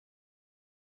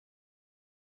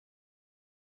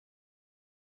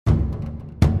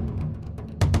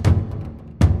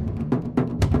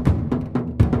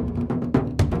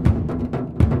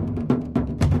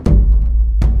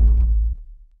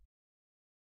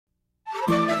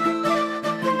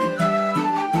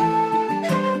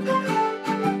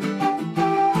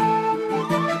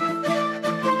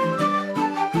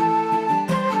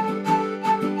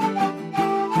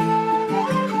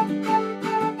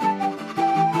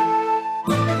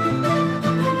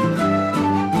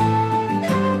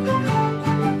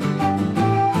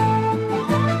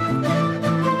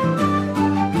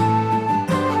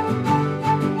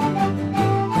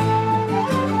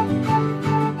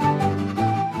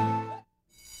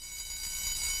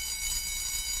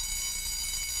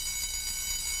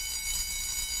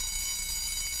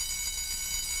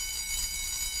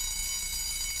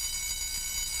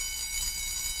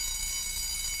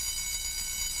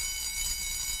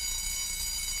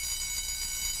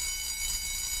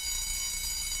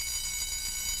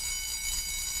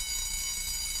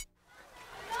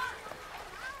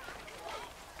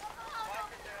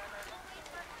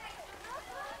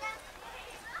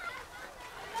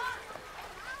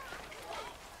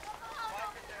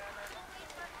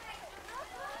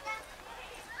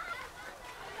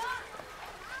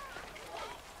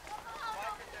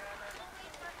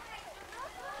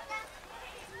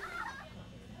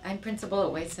principal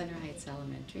at White Center Heights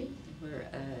Elementary. We're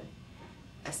a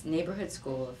neighborhood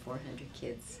school of 400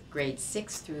 kids, grades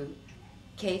 6 through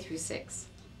K through 6.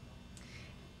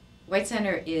 White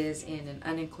Center is in an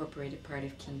unincorporated part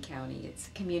of King County. It's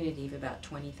a community of about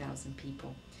 20,000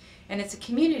 people. And it's a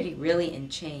community really in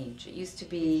change. It used to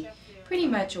be pretty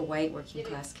much a white working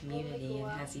class community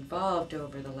and has evolved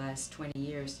over the last 20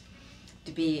 years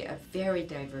to be a very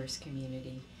diverse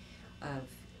community of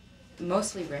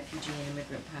mostly refugee and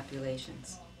immigrant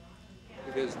populations.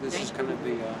 Because this is kind of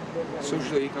a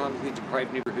socially, economically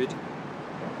deprived neighborhood,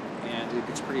 and it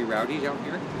gets pretty rowdy down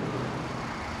here.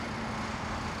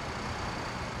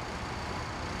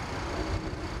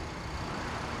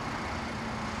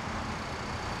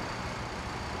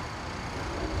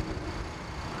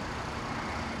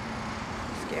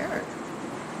 Scared.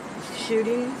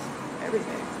 Shootings,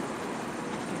 everything.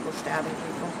 People stabbing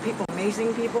people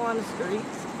mazing people on the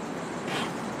streets.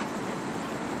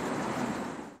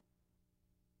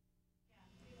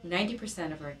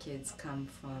 90% of our kids come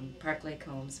from Park Lake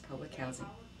Homes public housing.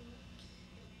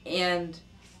 And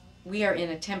we are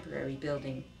in a temporary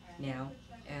building now,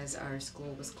 as our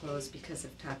school was closed because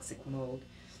of toxic mold.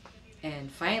 And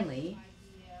finally,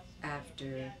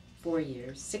 after 4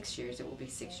 years, 6 years, it will be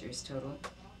 6 years total,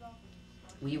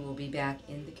 we will be back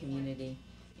in the community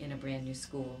in a brand new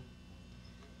school,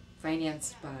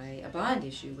 financed by a bond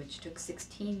issue which took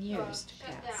 16 years to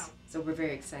pass. So we're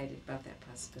very excited about that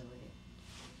possibility.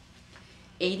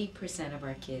 80% of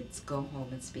our kids go home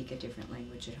and speak a different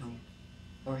language at home,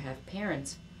 or have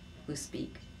parents who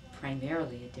speak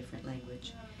primarily a different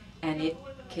language, and it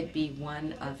could be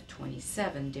one of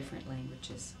 27 different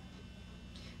languages.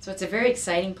 So it's a very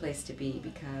exciting place to be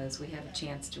because we have a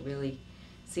chance to really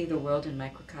see the world in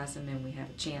microcosm, and we have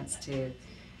a chance to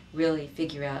really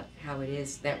figure out how it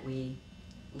is that we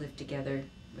live together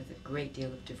with a great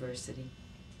deal of diversity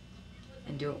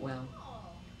and do it well.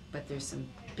 But there's some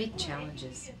big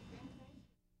challenges.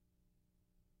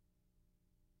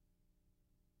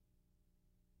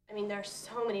 I mean, there are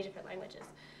so many different languages.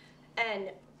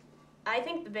 And I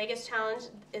think the biggest challenge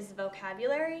is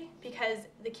vocabulary, because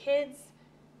the kids,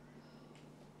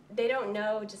 they don't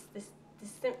know just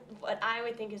what I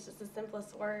would think is just the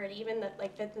simplest word, even the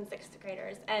like 5th and 6th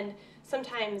graders. And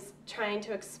sometimes trying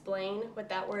to explain what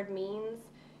that word means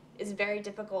is very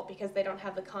difficult because they don't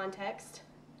have the context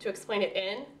to explain it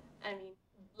in. I mean,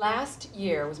 last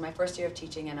year was my first year of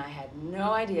teaching, and I had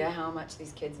no idea how much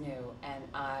these kids knew. And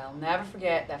I'll never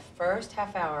forget that first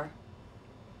half hour.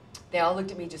 They all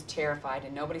looked at me just terrified,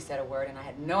 and nobody said a word, and I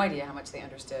had no idea how much they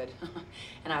understood.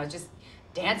 And I was just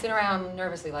dancing around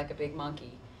nervously like a big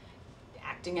monkey,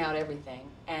 acting out everything.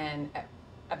 And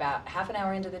about half an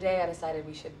hour into the day, I decided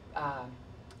we should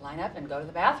line up and go to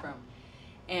the bathroom.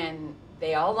 And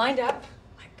they all lined up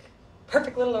like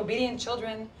perfect little obedient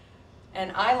children.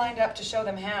 And I lined up to show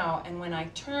them how, and when I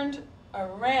turned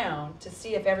around to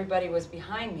see if everybody was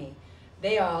behind me,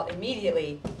 they all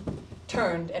immediately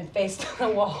turned and faced the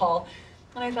wall.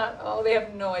 And I thought, oh, they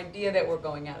have no idea that we're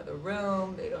going out of the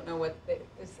room. They don't know what it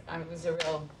was a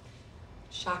real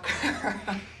shocker.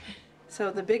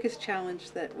 So the biggest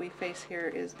challenge that we face here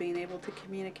is being able to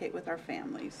communicate with our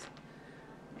families.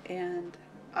 And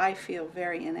I feel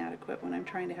very inadequate when I'm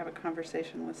trying to have a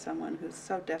conversation with someone who's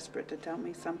so desperate to tell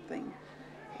me something.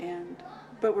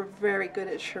 But we're very good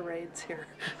at charades here.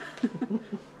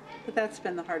 But that's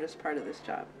been the hardest part of this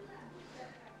job.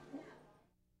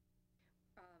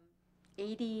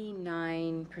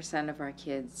 89% of our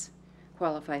kids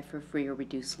qualify for free or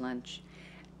reduced lunch,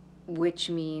 which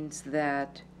means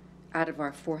that out of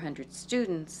our 400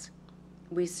 students,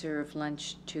 we serve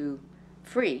lunch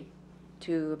free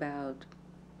to about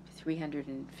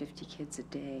 350 kids a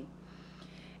day.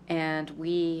 And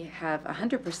we have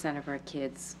 100% of our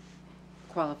kids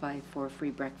qualify for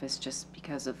free breakfast just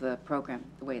because of the program,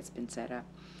 the way it's been set up.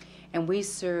 And we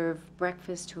serve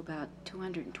breakfast to about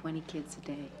 220 kids a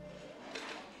day.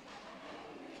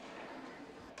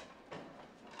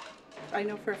 I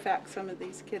know for a fact some of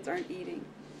these kids aren't eating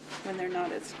when they're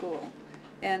not at school.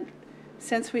 And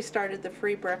since we started the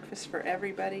free breakfast for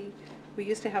everybody, we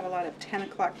used to have a lot of 10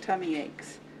 o'clock tummy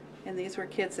aches. And these were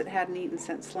kids that hadn't eaten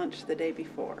since lunch the day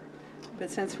before.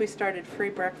 But since we started free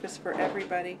breakfast for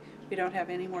everybody, we don't have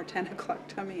any more 10 o'clock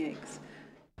tummy aches.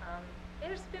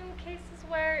 There's been cases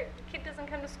where the kid doesn't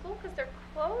come to school because their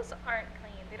clothes aren't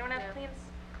clean. They don't have clean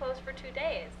clothes for 2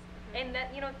 days. And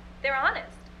that, they're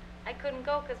honest. I couldn't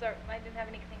go because I didn't have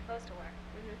any clean clothes to wear.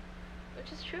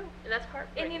 which is true. That's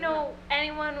heartbreaking. And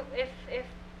anyone, if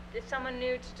someone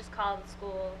new to just call the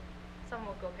school, someone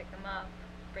will go pick them up,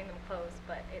 bring them clothes,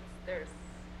 but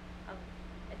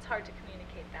it's hard to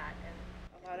communicate that. And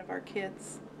a lot of our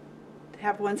kids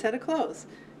have one set of clothes.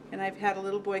 And I've had a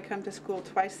little boy come to school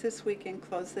twice this week in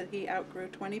clothes that he outgrew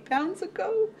 20 pounds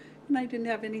ago. And I didn't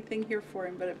have anything here for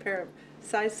him but a pair of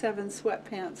size 7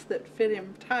 sweatpants that fit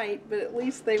him tight, but at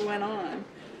least they went on.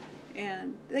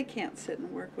 And they can't sit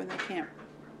and work when they can't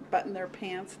button their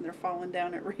pants and they're falling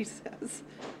down at recess.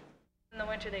 In the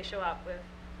winter they show up with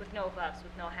no gloves,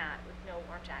 with no hat, with no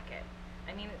warm jacket.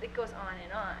 I mean, it goes on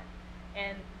and on.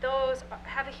 And those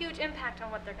have a huge impact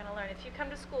on what they're going to learn. If you come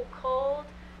to school cold,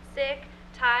 sick,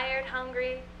 tired,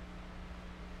 hungry,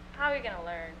 how are you going to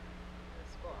learn in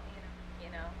school, you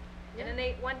know? Yeah. And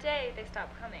then one day they stop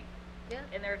coming. Yeah.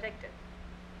 And they're evicted.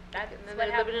 That's And then what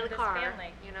they're happened living in with a this car,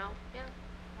 family. you know? Yeah.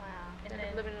 Wow. And They're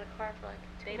then living in a car for like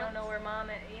 2 they months. don't know where mom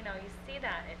is, you see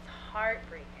that. It's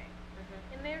heartbreaking.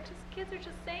 Mhm. And kids are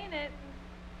just saying it.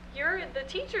 The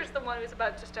teacher's the one who's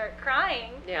about to start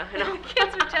crying. Yeah, I know. The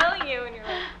kids are telling you, and you're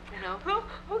like, I know. oh,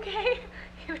 okay,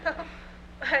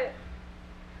 But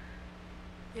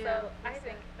Yeah, so I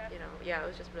think that's, it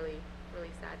was just really,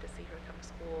 really sad to see her come to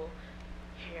school,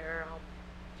 hair all,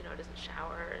 doesn't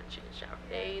shower, and she didn't shower for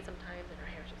days sometimes, and her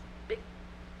hair's just a big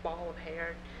ball of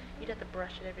hair. You'd have to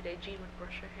brush it every day. Jean would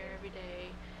brush her hair every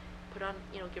day, put on,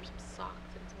 give her some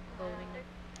socks and some clothing.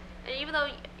 And even though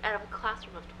out of a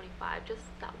classroom of 25, just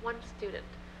that one student,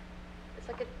 it's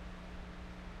like it's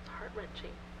heart-wrenching,